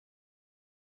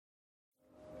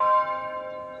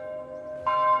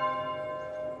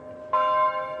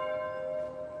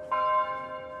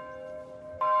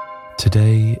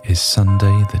Today is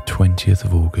Sunday, the 20th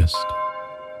of August,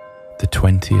 the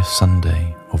 20th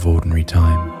Sunday of Ordinary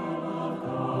Time.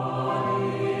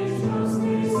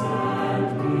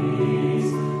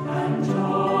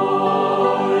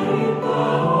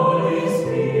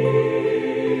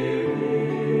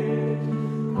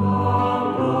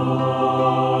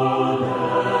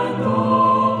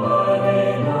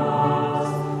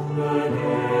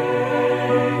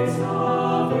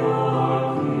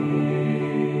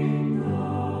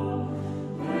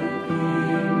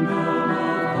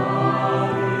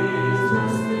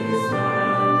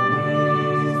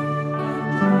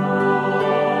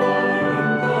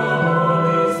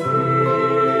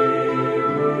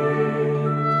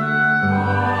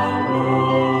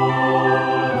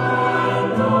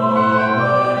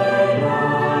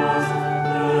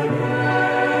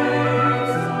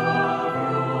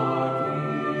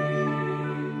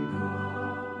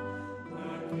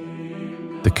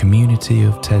 The community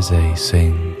of Taizé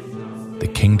sing, "The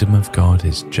kingdom of God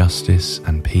is justice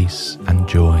and peace and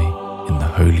joy in the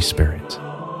Holy Spirit."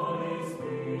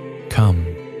 Come,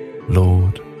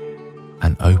 Lord,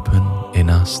 and open in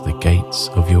us the gates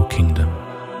of your kingdom.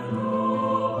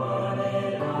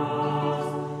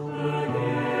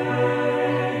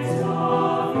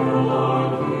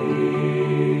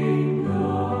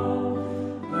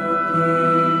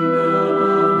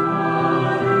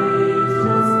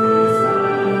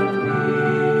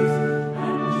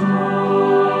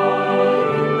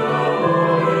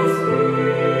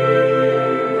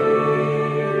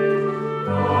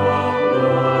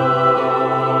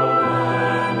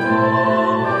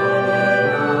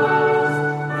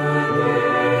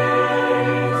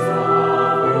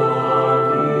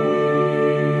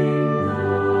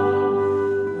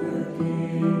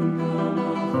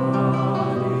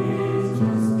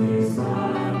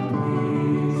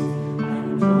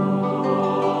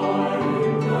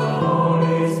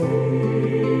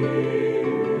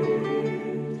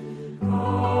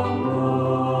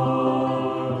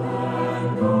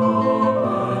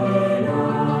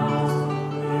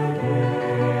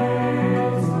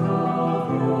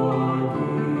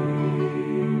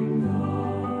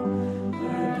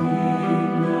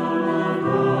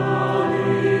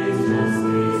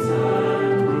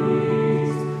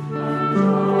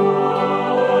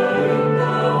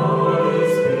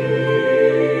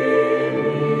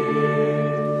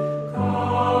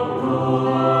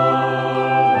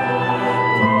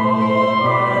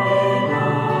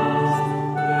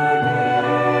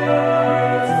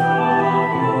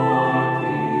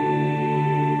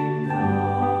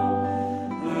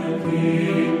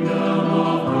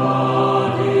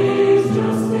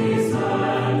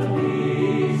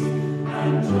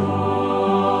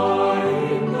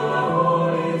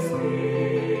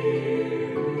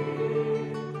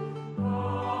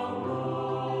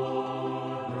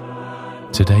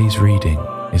 Today's reading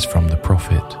is from the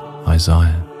prophet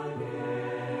Isaiah.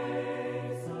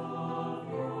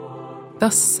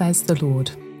 Thus says the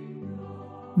Lord,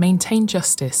 maintain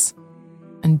justice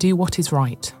and do what is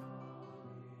right.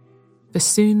 For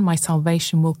soon my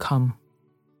salvation will come,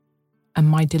 and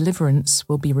my deliverance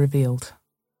will be revealed.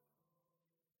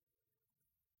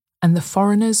 And the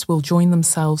foreigners will join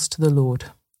themselves to the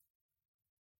Lord,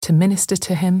 to minister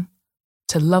to him,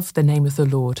 to love the name of the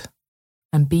Lord,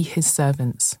 and be his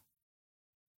servants.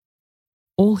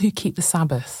 All who keep the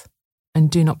Sabbath and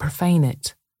do not profane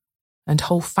it, and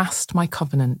hold fast my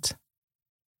covenant,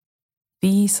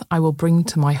 these I will bring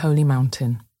to my holy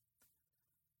mountain,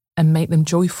 and make them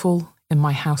joyful in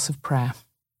my house of prayer.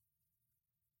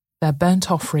 Their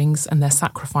burnt offerings and their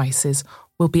sacrifices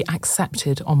will be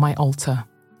accepted on my altar.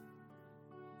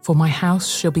 For my house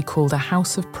shall be called a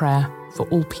house of prayer for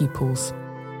all peoples.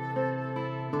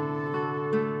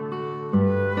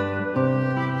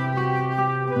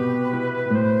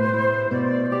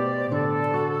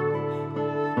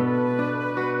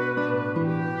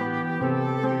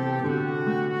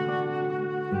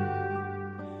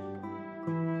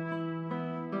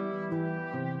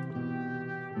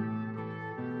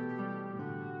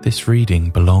 This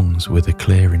reading belongs with a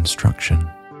clear instruction.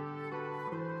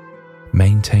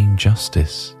 Maintain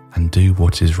justice and do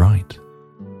what is right.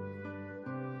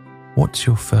 What's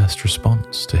your first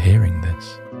response to hearing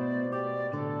this?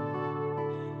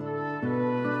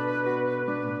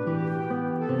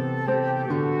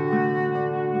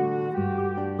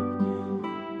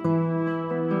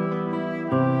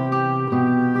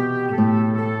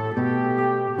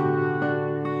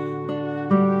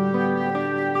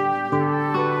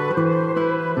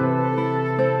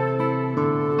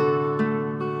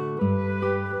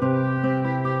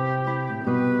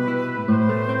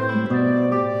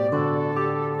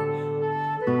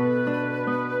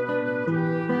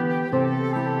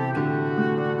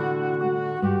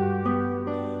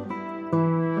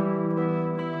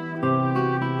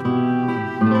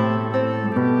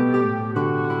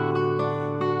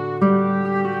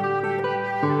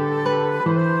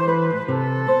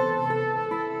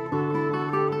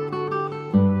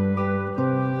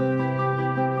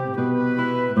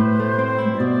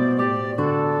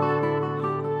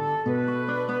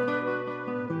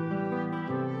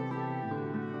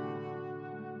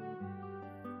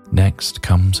 next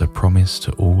comes a promise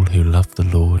to all who love the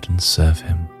Lord and serve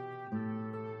Him.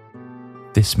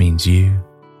 This means you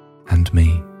and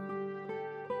me.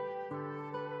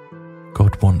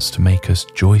 God wants to make us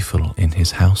joyful in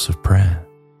His house of prayer.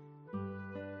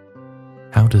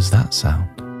 How does that sound?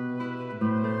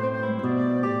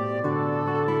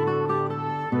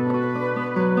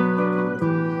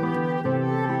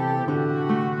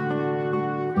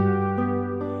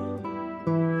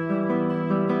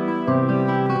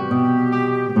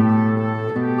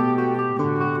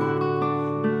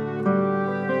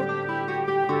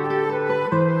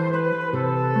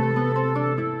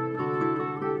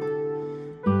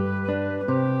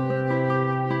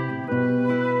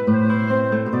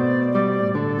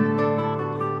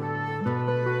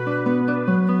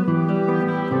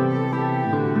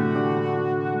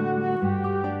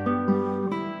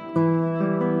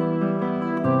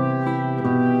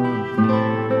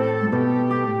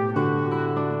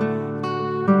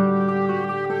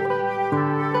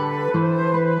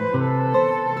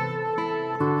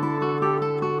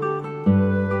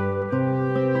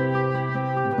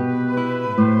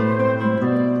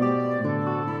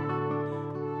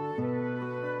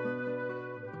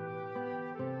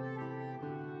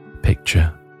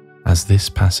 Picture, as this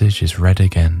passage is read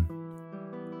again,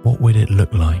 what would it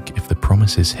look like if the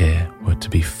promises here were to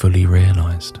be fully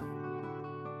realised?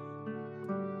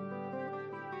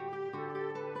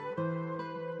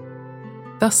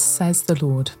 Thus says the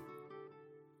Lord,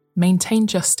 maintain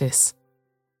justice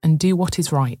and do what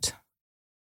is right,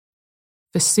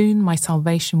 for soon my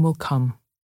salvation will come,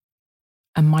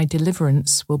 and my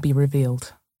deliverance will be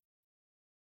revealed.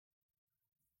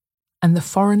 And the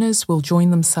foreigners will join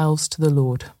themselves to the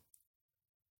Lord,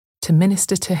 to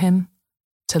minister to Him,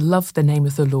 to love the name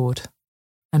of the Lord,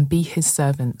 and be His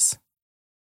servants.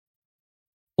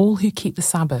 All who keep the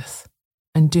Sabbath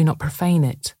and do not profane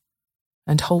it,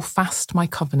 and hold fast my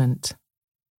covenant,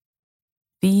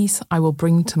 these I will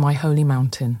bring to my holy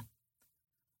mountain,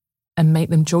 and make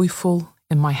them joyful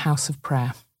in my house of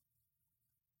prayer.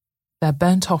 Their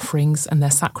burnt offerings and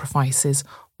their sacrifices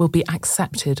will be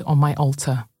accepted on my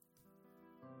altar.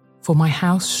 For my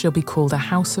house shall be called a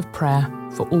house of prayer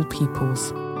for all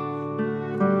peoples.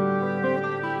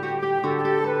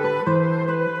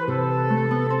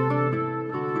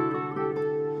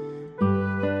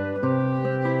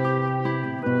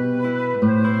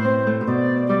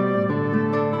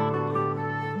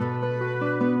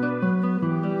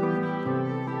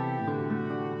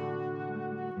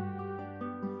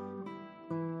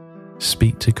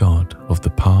 Speak to God of the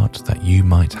part that you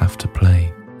might have to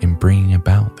play in bringing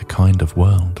about the kind of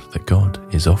world that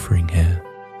God is offering here.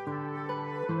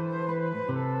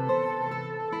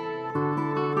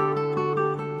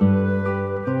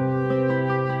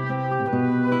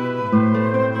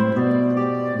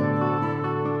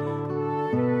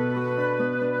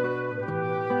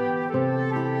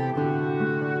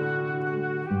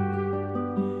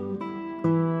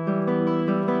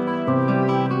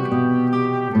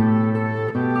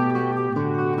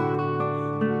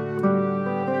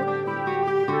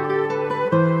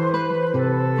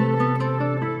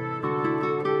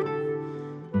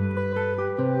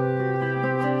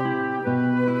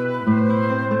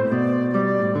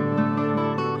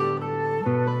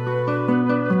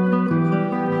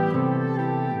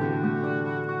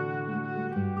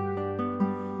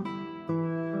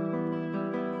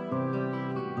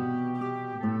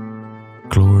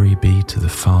 Glory be to the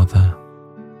Father,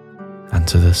 and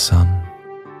to the Son,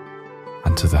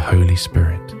 and to the Holy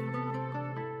Spirit.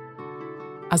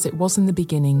 As it was in the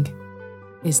beginning,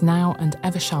 is now and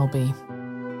ever shall be,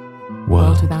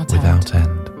 World without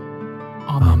end.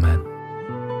 Amen. Amen.